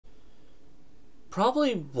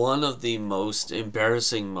Probably one of the most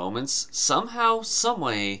embarrassing moments, somehow,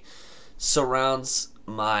 someway, surrounds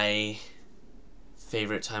my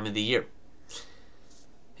favorite time of the year.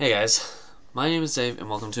 Hey guys, my name is Dave, and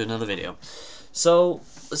welcome to another video. So,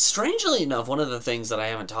 strangely enough, one of the things that I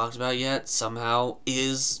haven't talked about yet, somehow,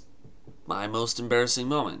 is my most embarrassing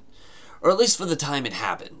moment. Or at least for the time it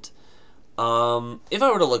happened. If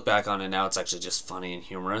I were to look back on it now, it's actually just funny and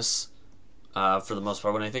humorous, for the most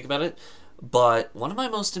part when I think about it. But one of my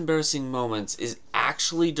most embarrassing moments is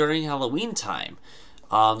actually during Halloween time.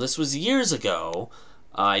 This was years ago.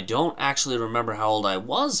 I don't actually remember how old I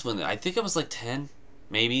was when... I think I was like 10,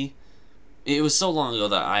 maybe. It was so long ago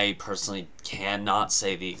that I personally cannot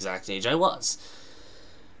say the exact age I was.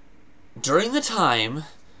 During the time,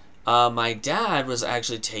 my dad was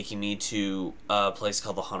actually taking me to a place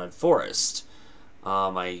called the Haunted Forest.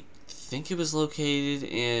 I think it was located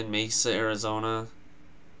in Mesa, Arizona.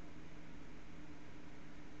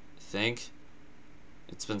 Think.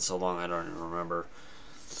 It's been so long I don't even remember.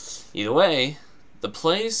 Either way, the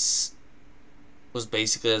place was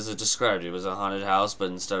basically as it described. It was a haunted house, but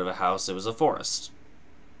instead of a house, it was a forest.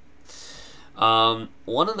 One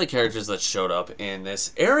of the characters that showed up in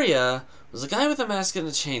this area was a guy with a mask and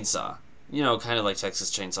a chainsaw. You know, kind of like Texas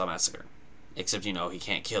Chainsaw Massacre. Except, you know, he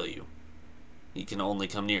can't kill you. He can only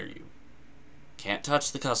come near you. Can't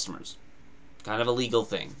touch the customers. Kind of a legal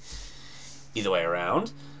thing. Either way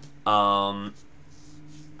around.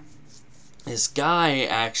 This guy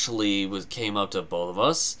actually came up to both of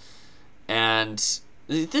us, and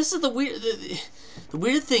this is the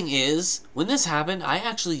weird thing is, when this happened, I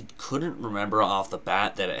actually couldn't remember off the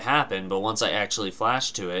bat that it happened, but once I actually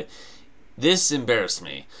flashed to it, this embarrassed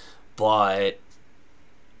me. But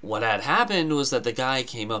what had happened was that the guy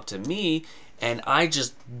came up to me, and I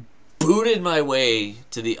just booted my way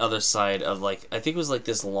to the other side of, like, I think it was like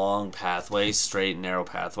this long pathway, straight and narrow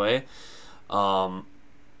pathway.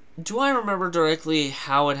 Do I remember directly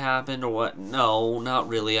how it happened or what? No, not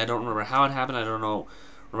really. I don't remember how it happened. I don't know.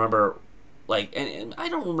 Remember, like, and I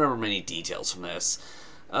don't remember many details from this.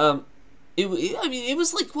 I mean, it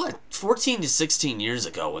was like, what, 14 to 16 years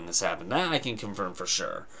ago when this happened. That I can confirm for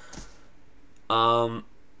sure. But,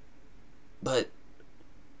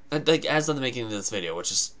 like, as of the making of this video,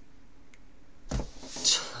 which is,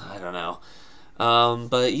 I don't know.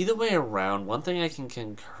 But either way around, one thing I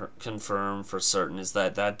can confirm for certain is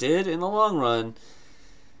that that did, in the long run,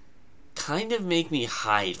 kind of make me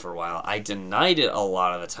hide for a while. I denied it a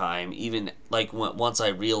lot of the time, even, like, once I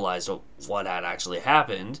realized what had actually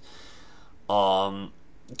happened.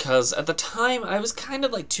 Because at the time, I was kind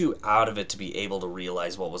of, like, too out of it to be able to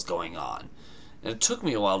realize what was going on. And it took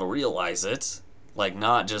me a while to realize it. Like,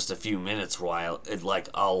 not just a few minutes while, like,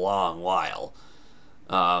 a long while.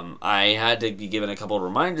 I had to be given a couple of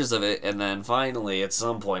reminders of it, and then finally, at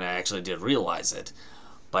some point, I actually did realize it.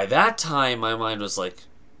 By that time, my mind was like,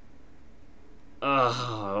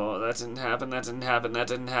 oh, that didn't happen, that didn't happen, that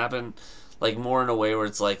didn't happen. Like, more in a way where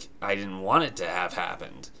it's like, I didn't want it to have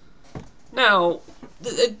happened. Now,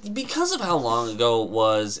 because of how long ago it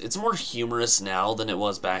was, it's more humorous now than it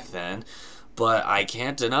was back then, but I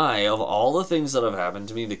can't deny, of all the things that have happened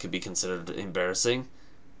to me that could be considered embarrassing,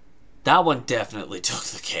 that one definitely took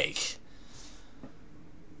the cake.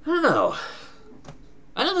 I don't know.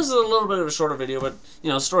 I know this is a little bit of a shorter video, but, you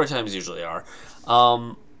know, story times usually are.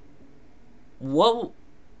 What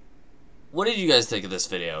did you guys think of this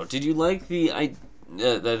video? Did you like the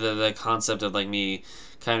concept of, like, me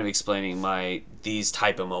kind of explaining these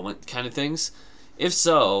type of moment kind of things? If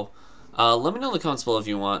so, let me know in the comments below if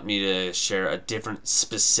you want me to share a different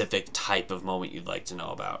specific type of moment you'd like to know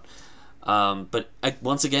about. But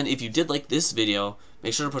once again, if you did like this video,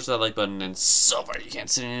 make sure to push that like button, and so far you can't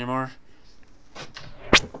see it anymore.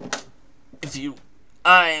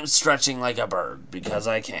 I am stretching like a bird, because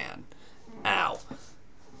I can. Ow.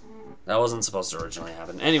 That wasn't supposed to originally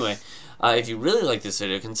happen. Anyway, if you really like this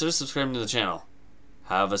video, consider subscribing to the channel.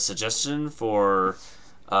 Have a suggestion for,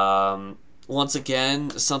 once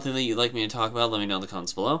again, something that you'd like me to talk about, let me know in the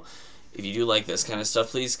comments below. If you do like this kind of stuff,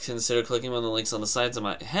 please consider clicking on the links on the sides of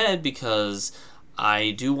my head, because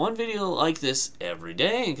I do one video like this every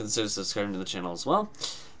day, and consider subscribing to the channel as well.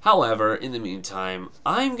 However, in the meantime,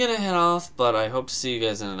 I'm gonna head off, but I hope to see you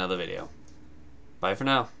guys in another video. Bye for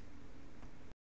now.